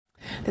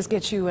Let's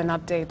get you an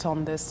update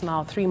on this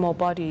now. 3 more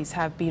bodies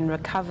have been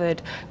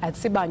recovered at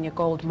Sibanye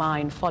Gold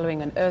mine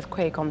following an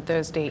earthquake on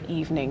Thursday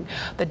evening.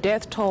 The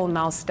death toll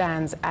now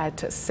stands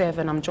at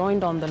 7. I'm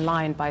joined on the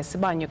line by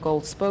Sibanye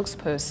Gold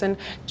spokesperson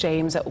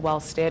James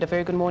Wellsted. A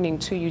very good morning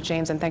to you,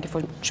 James, and thank you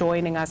for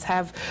joining us.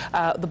 Have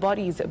the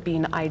bodies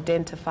been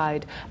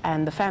identified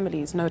and the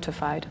families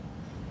notified?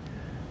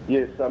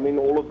 Yes, I mean,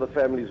 all of the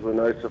families were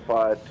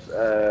notified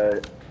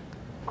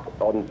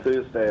on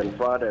Thursday and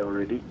Friday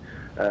already.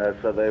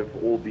 So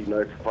they've all been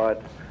notified,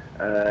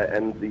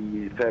 and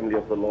the family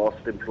of the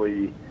last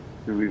employee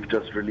who we've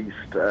just released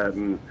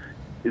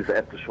is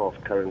at the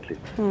shaft currently.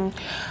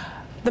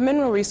 The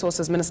Mineral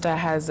Resources Minister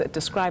has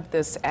described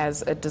this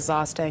as a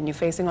disaster, and you're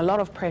facing a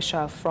lot of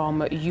pressure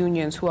from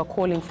unions who are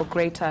calling for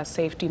greater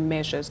safety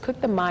measures.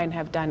 Could the mine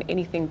have done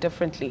anything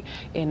differently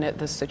in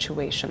this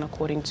situation,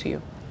 according to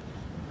you?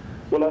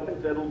 Well, I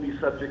think that will be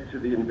subject to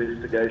the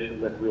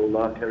investigation that we'll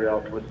now carry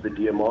out with the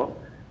DMR,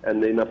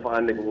 and then a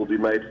finding will be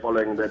made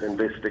following that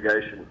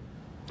investigation.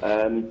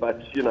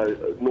 But, you know,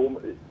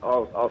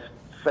 our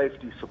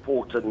safety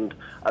support and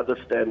other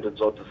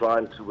standards are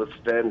designed to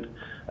withstand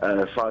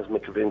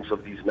seismic events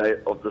of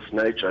this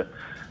nature.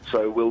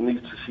 So we'll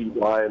need to see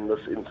why in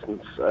this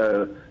instance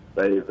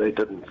they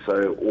didn't.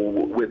 So,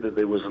 or whether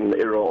there was an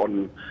error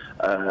on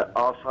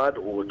our side,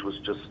 or it was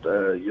just,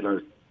 you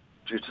know,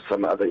 due to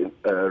some other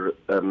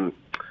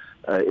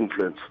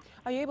influence.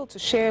 Are you able to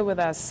share with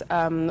us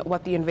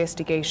what the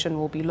investigation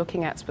will be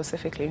looking at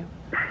specifically?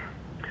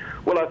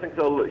 Well, I think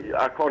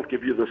I can't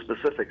give you the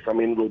specifics. I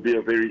mean, it'll be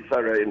a very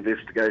thorough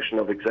investigation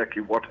of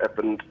exactly what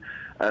happened,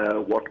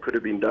 what could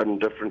have been done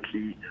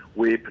differently,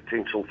 where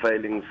potential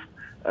failings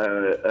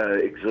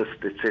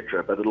exist,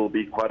 etc. But it'll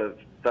be quite a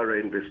thorough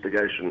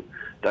investigation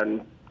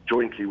done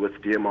jointly with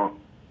DMR.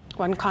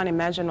 One can't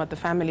imagine what the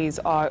families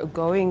are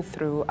going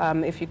through.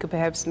 If you could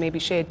perhaps maybe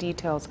share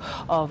details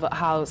of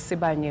how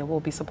Sibanye will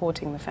be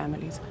supporting the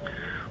families.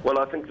 Well,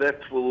 I think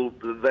that will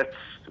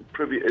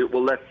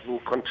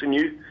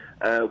continue.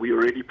 We're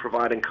already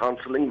providing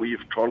counselling.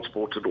 We've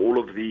transported all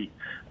of the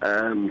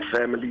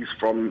families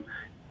from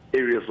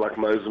areas like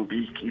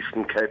Mozambique,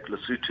 Eastern Cape,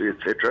 Lesotho,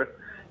 etc.,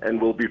 and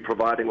we'll be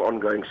providing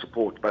ongoing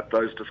support. But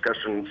those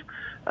discussions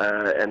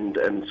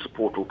and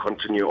support will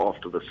continue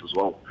after this as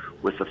well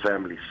with the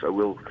families. So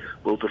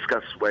we'll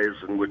discuss ways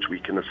in which we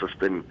can assist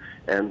them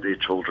and their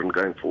children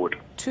going forward.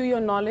 To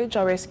your knowledge,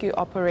 are rescue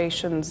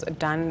operations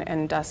done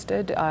and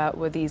dusted?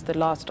 Were these the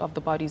last of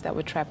the bodies that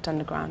were trapped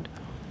underground?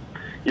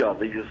 Yeah,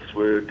 these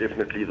were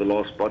definitely the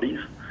last bodies.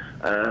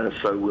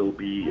 So we'll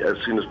be, as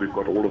soon as we've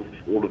got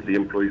all of the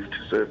employees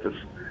to surface,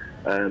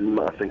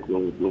 I think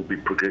we'll be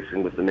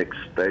progressing with the next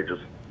stages.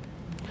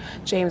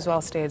 James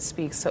Wellsted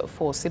speaks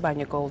for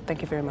Sibanye Gold.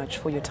 Thank you very much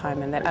for your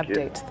time and that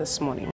update this morning.